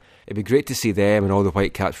Canada. It'd be great to see them and all the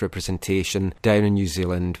Whitecaps representation down in New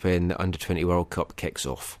Zealand when the Under-20 World Cup kicks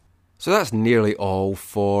off. So that's nearly all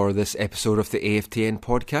for this episode of the AFTN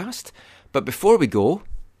podcast. But before we go,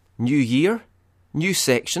 new year, new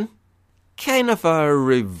section, kind of a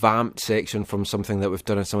revamped section from something that we've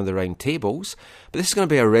done in some of the round tables. But this is going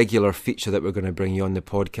to be a regular feature that we're going to bring you on the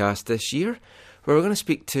podcast this year, where we're going to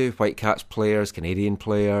speak to Whitecaps players, Canadian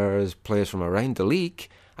players, players from around the league,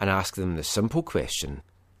 and ask them the simple question: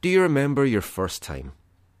 do you remember your first time?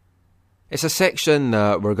 It's a section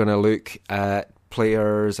that we're going to look at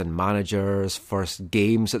players and managers' first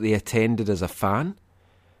games that they attended as a fan,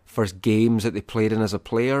 first games that they played in as a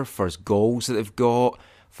player, first goals that they've got,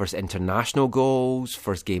 first international goals,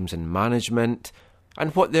 first games in management,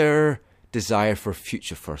 and what their desire for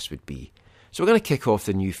future firsts would be. So we're going to kick off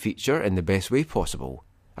the new feature in the best way possible,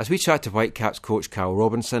 as we chat to Whitecaps coach Carl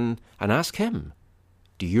Robinson and ask him,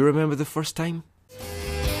 do you remember the first time?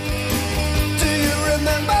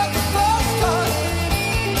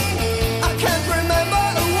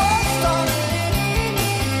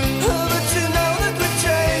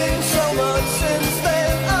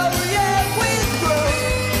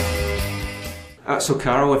 So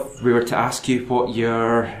Carol, if we were to ask you what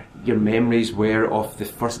your memories were of the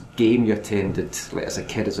first game you attended, like as a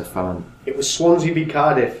kid, as a fan. It was Swansea v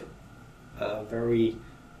Cardiff. A very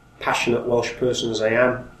passionate Welsh person as I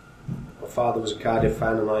am. My father was a Cardiff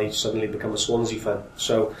fan and I suddenly become a Swansea fan.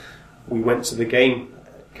 So we went to the game.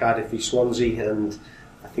 Cardiff v Swansea, and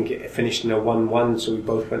I think it finished in a 1-1, so we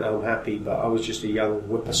both went home happy. But I was just a young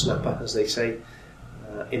whippersnapper, as they say,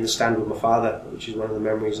 in the stand with my father, which is one of the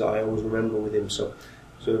memories that I always remember with him. So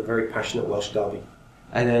a very passionate Welsh derby.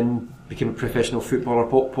 And then became a professional footballer.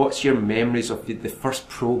 What's your memories of the first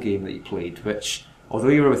pro game that you played, which, although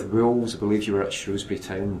you were with Wolves, I believe you were at Shrewsbury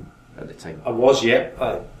Town at the time? I was, yeah.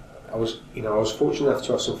 I was fortunate enough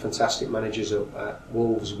to have some fantastic managers at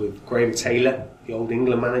Wolves, with Graham Taylor, the old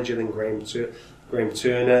England manager, then Graham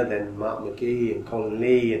Turner, then Mark McGee and Colin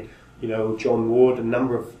Lee, and John Ward, a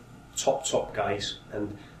number of top guys.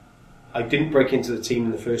 And I didn't break into the team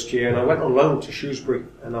in the first year, and I went on loan to Shrewsbury,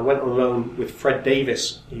 and I went on loan with Fred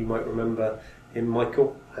Davis. You might remember him,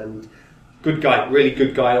 Michael, and good guy, really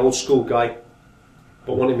good guy, old school guy,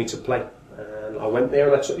 but wanted me to play. And I went there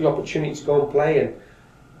and I took the opportunity to go and play,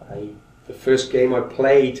 and the first game I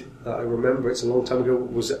played that I remember, it's a long time ago,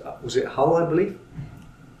 was it Hull, I believe?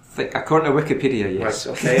 According to Wikipedia, yes.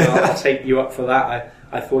 Right, okay, I'll take you up for that.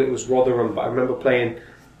 I thought it was Rotherham, but I remember playing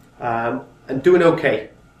and doing okay.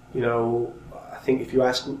 I think if you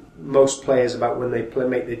ask most players about when they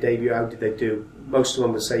make their debut, how did they do? Most of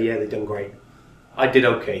them would say, yeah, they've done great. I did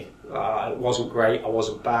okay. It wasn't great, I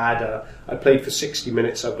wasn't bad. I played for 60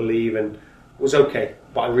 minutes, I believe, and was okay.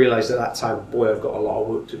 But I realised at that time, boy, I've got a lot of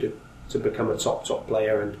work to do to become a top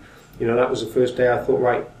player. And that was the first day I thought,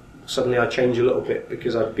 right, suddenly I change a little bit,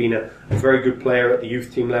 because I'd been a very good player at the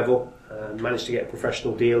youth team level, managed to get a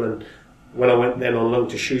professional deal. And when I went then on loan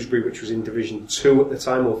to Shrewsbury, which was in Division 2 at the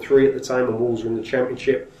time, or 3 at the time, and Wolves were in the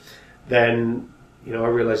Championship, then I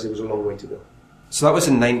realised there was a long way to go. So that was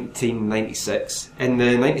in 1996. In the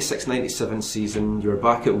 96-97 season, you were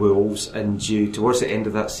back at Wolves, and towards the end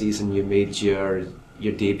of that season, you made your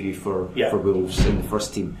debut for Wolves in the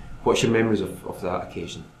first team. What's your memories of that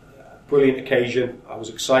occasion? Brilliant occasion. I was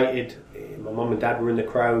excited. My mum and dad were in the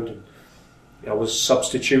crowd. I was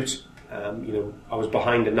substitute. I was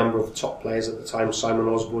behind a number of top players at the time. Simon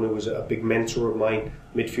Osborne, who was a big mentor of mine,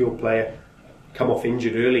 midfield player, come off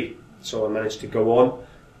injured early, so I managed to go on.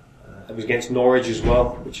 It was against Norwich as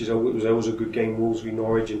well, which was always a good game, Wolves v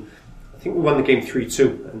Norwich, and I think we won the game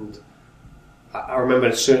 3-2. And I remember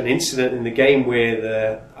a certain incident in the game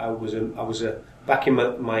where I was back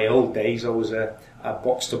in my old days, I was a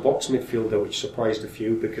box-to-box midfielder, which surprised a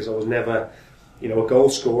few, because I was never a goal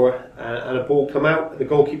scorer, and a ball come out, the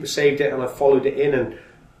goalkeeper saved it, and I followed it in, and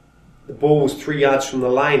the ball was 3 yards from the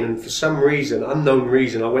line, and for some reason, unknown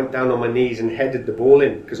reason, I went down on my knees and headed the ball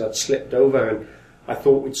in, because I'd slipped over, and I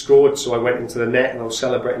thought we'd scored, so I went into the net, and I was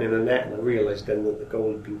celebrating in the net, and I realised then that the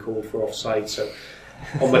goal had been called for offside. So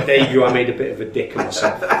on my debut, I made a bit of a dick of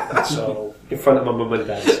myself, so in front of my mum and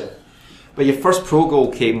dad. So. But your first pro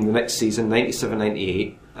goal came the next season,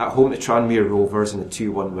 97-98, at home to Tranmere Rovers in a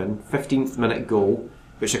 2-1 win. 15th minute goal,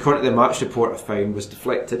 which according to the match report I found was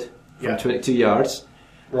deflected from 22 yards.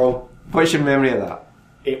 Wrong. What's your memory of that?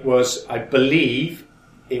 It was, I believe,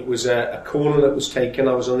 it was a corner that was taken.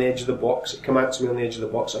 I was on the edge of the box. It came out to me on the edge of the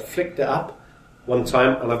box. I flicked it up one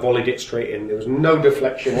time and I volleyed it straight in. There was no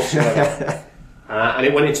deflection whatsoever. And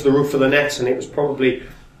it went into the roof of the net, and it was probably...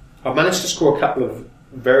 I managed to score a couple of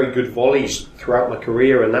very good volleys throughout my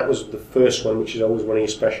career, and that was the first one, which is always one of your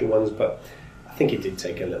special ones, but I think it did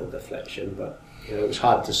take a little deflection, but it was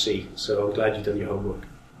hard to see, so I'm glad you've done your homework.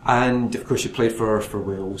 And of course you played for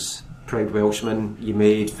Wales, proud Welshman. You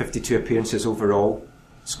made 52 appearances overall,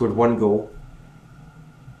 scored 1 goal.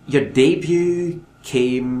 Your debut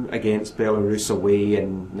came against Belarus away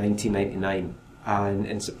in 1999 and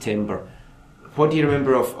in September. What do you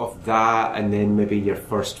remember of that, and then maybe your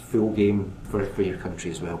first full game for your country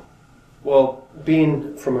as well? Well,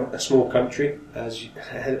 being from a small country, as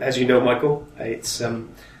you know, Michael, it's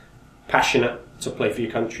passionate to play for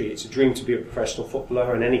your country. It's a dream to be a professional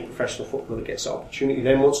footballer, and any professional footballer that gets the opportunity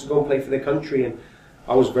then wants to go and play for their country. And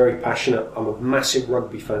I was very passionate. I'm a massive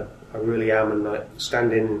rugby fan. I really am, and I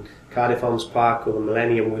stand in Cardiff Arms Park or the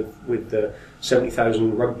Millennium with the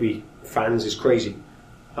 70,000 rugby fans is crazy.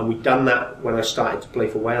 And we'd done that when I started to play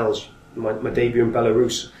for Wales. My debut in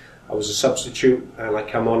Belarus, I was a substitute, and I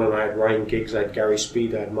come on and I had Ryan Giggs, I had Gary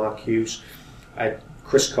Speed, I had Mark Hughes, I had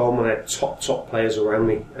Chris Coleman, I had top players around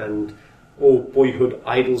me, and all boyhood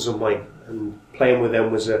idols of mine. And playing with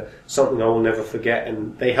them was something I will never forget.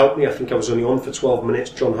 And they helped me. I think I was only on for 12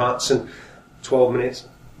 minutes. John Hartson, 12 minutes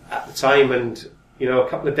at the time. And a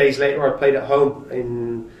couple of days later, I played at home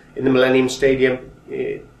in the Millennium Stadium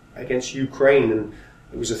against Ukraine, and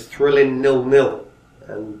it was a thrilling 0-0,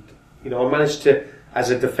 and I managed to, as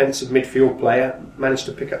a defensive midfield player, managed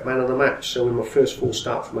to pick up man of the match. So in my first full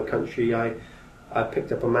start for my country, I I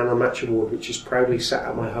picked up a Man of the Match award, which is proudly sat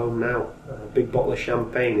at my home now. A big bottle of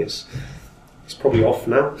champagne. It's probably off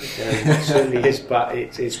now. It certainly is, but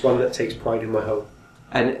it's one that takes pride in my home.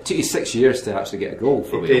 And it took you 6 years to actually get a goal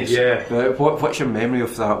for Wales. It did, yeah. But what's your memory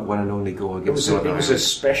of that one and only goal against Northern Ireland? It was a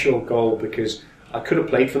special goal because I could have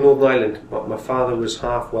played for Northern Ireland. My father was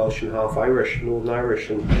half Welsh and half Irish, Northern Irish,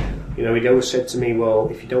 and he'd always said to me, well,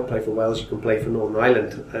 if you don't play for Wales, you can play for Northern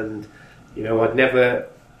Ireland. And I'd never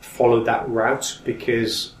followed that route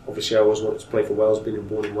because obviously I always wanted to play for Wales, being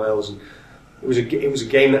born in Wales, and it was a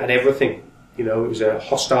game that had everything. It was a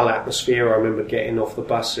hostile atmosphere. I remember getting off the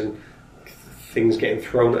bus and things getting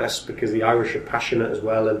thrown at us because the Irish are passionate as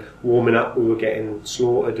well, and warming up we were getting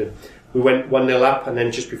slaughtered, and we went 1-0 up, and then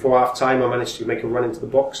just before half time I managed to make a run into the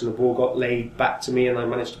box and the ball got laid back to me and I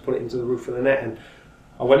managed to put it into the roof of the net, and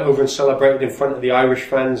I went over and celebrated in front of the Irish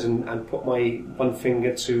fans and put my one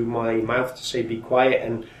finger to my mouth to say be quiet,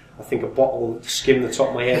 and I think a bottle skimmed the top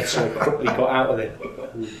of my head, so I quickly got out of it.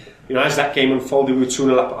 And, as that game unfolded, we were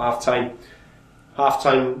 2-0 up at half time. Half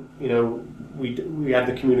time, we had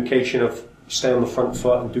the communication of stay on the front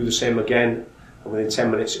foot and do the same again, and within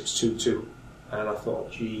 10 minutes it was 2-2, and I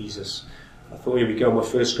thought, Jesus, here we go, my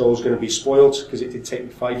first goal is going to be spoiled because it did take me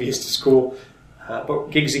 5 years to score,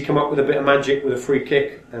 but Giggsy came up with a bit of magic with a free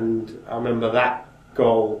kick, and I remember that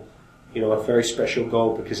goal, a very special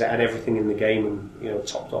goal because it had everything in the game, and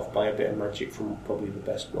topped off by a bit of magic from probably the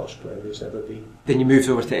best Welsh player there's ever been. Then you moved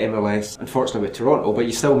over to MLS, unfortunately with Toronto, but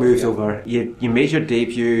you still moved over. You made your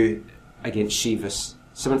debut against Chivas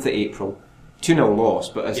 7th of April. 2-0 loss,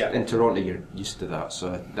 but in Toronto you're used to that,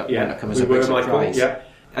 so that wouldn't come as a big surprise.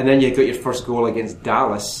 And then you got your first goal against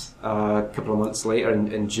Dallas a couple of months later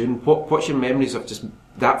in June. What's your memories of just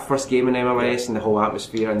that first game in MLS and the whole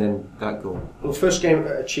atmosphere, and then that goal? Well, the first game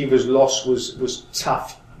at Chivas loss was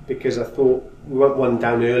tough because I thought we went one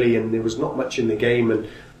down early and there was not much in the game, and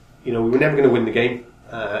we were never going to win the game.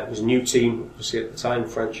 It was a new team, obviously at the time,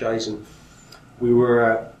 franchise, and we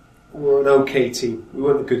were an okay team. We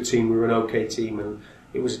weren't a good team, we were an okay team, and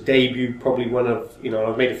it was a debut, probably one of,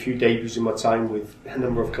 I've made a few debuts in my time with a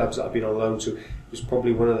number of clubs that I've been on loan to. It was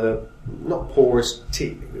probably one of the, poorest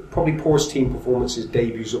team performances,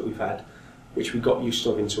 debuts that we've had, which we got used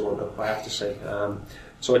to in Toronto, I have to say.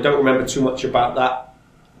 So I don't remember too much about that,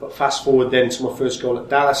 but fast forward then to my first goal at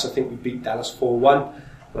Dallas. I think we beat Dallas 4-1.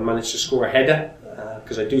 I managed to score a header,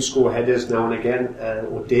 because I do score headers now and again,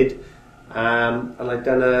 or did. And I'd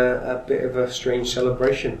done a bit of a strange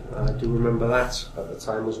celebration. I do remember that at the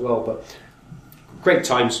time as well. But great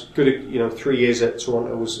times. Good, 3 years at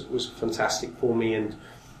Toronto was fantastic for me, and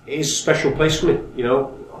it is a special place for me.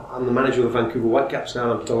 I'm the manager of the Vancouver Whitecaps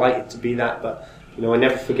now, and I'm delighted to be that. But I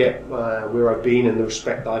never forget where I've been and the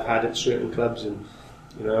respect that I've had at certain clubs. And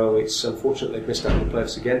it's unfortunate they've missed out on the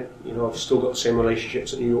playoffs again. I've still got the same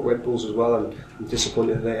relationships at New York Red Bulls as well, and I'm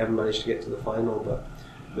disappointed that they haven't managed to get to the final. But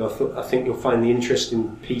I think you'll find the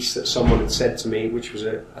interesting piece that someone had said to me, which was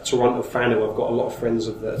a Toronto fan who I've got a lot of friends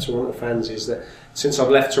of the Toronto fans, is that since I've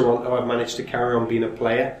left Toronto, I've managed to carry on being a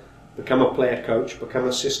player, become a player coach, become an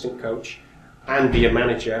assistant coach, and be a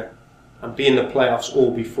manager, and be in the playoffs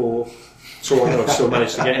all before Toronto have still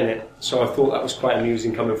managed to get in it. So I thought that was quite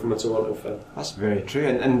amusing coming from a Toronto fan. That's very true.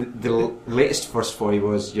 And the latest first for you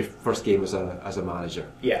was your first game as a manager.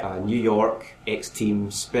 Yeah. New York,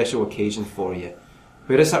 ex-team, special occasion for you.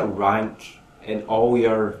 Where does that rank in all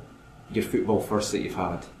your football firsts that you've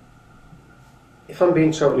had? If I'm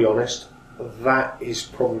being totally honest, that is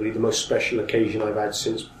probably the most special occasion I've had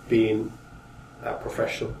since being a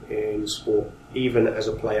professional in sport, even as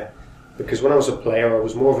a player. Because when I was a player, I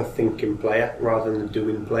was more of a thinking player rather than a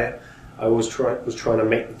doing player. I was trying to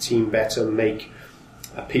make the team better, make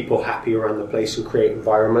people happy around the place and create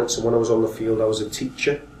environments. And when I was on the field, I was a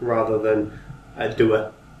teacher rather than a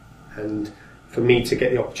doer. And for me to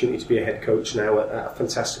get the opportunity to be a head coach now at a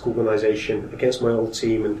fantastic organisation against my old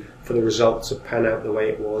team, and for the result to pan out the way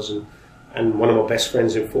it was, and one of my best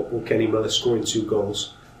friends in football, Kenny Miller, scoring 2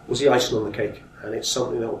 goals, was the icing on the cake. And it's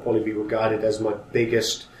something that will probably be regarded as my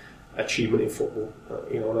biggest achievement in football.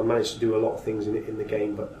 And I managed to do a lot of things in the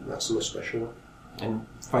game, but that's the most special one. And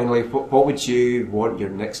finally, what would you want your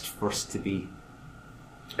next first to be?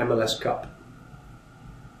 MLS Cup.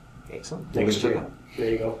 Excellent. Next year. There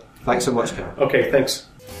you go. Thanks so much, Carl. Okay, thanks.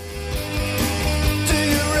 Do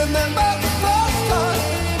you remember the first time?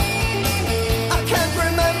 I can't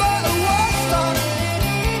remember the worst time.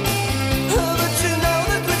 But you know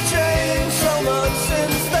that we've changed so much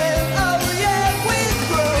since then. Oh yeah, we've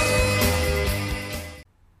grown.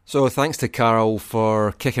 So thanks to Carl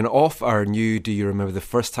for kicking off our new Do You Remember the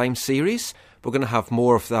First Time series. We're going to have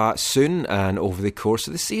more of that soon and over the course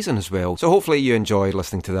of the season as well. So hopefully you enjoyed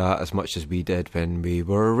listening to that as much as we did when we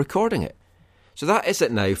were recording it. So that is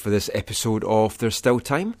it now for this episode of There's Still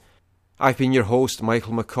Time. I've been your host,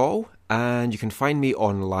 Michael McCall, and you can find me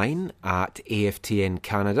online at AFTN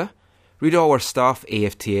Canada. Read all our stuff,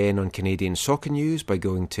 AFTN, on Canadian Soccer News by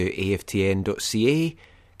going to aftn.ca,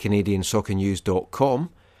 canadiansoccernews.com.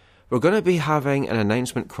 We're going to be having an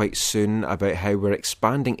announcement quite soon about how we're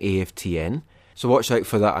expanding AFTN, so watch out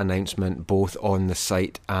for that announcement both on the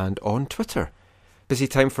site and on Twitter. Busy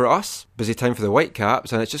time for us, busy time for the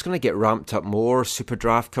Whitecaps, and it's just going to get ramped up more. Super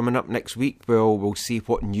Draft coming up next week. We'll see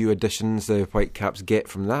what new additions the Whitecaps get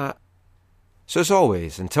from that. So as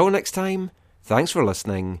always, until next time, thanks for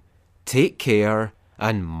listening, take care,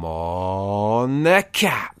 and mon the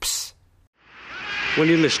Caps! When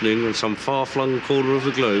you're listening in some far-flung corner of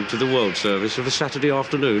the globe to the World Service of a Saturday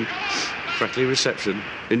afternoon, crackly reception,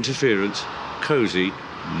 interference, cosy,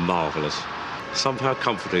 marvellous. Somehow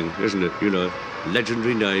comforting, isn't it? You know,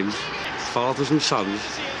 legendary names, fathers and sons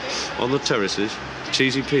on the terraces,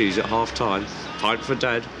 cheesy peas at half-time, pint for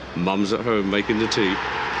dad, mum's at home making the tea.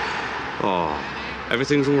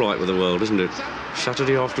 Everything's all right with the world, isn't it?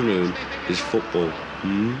 Saturday afternoon is football.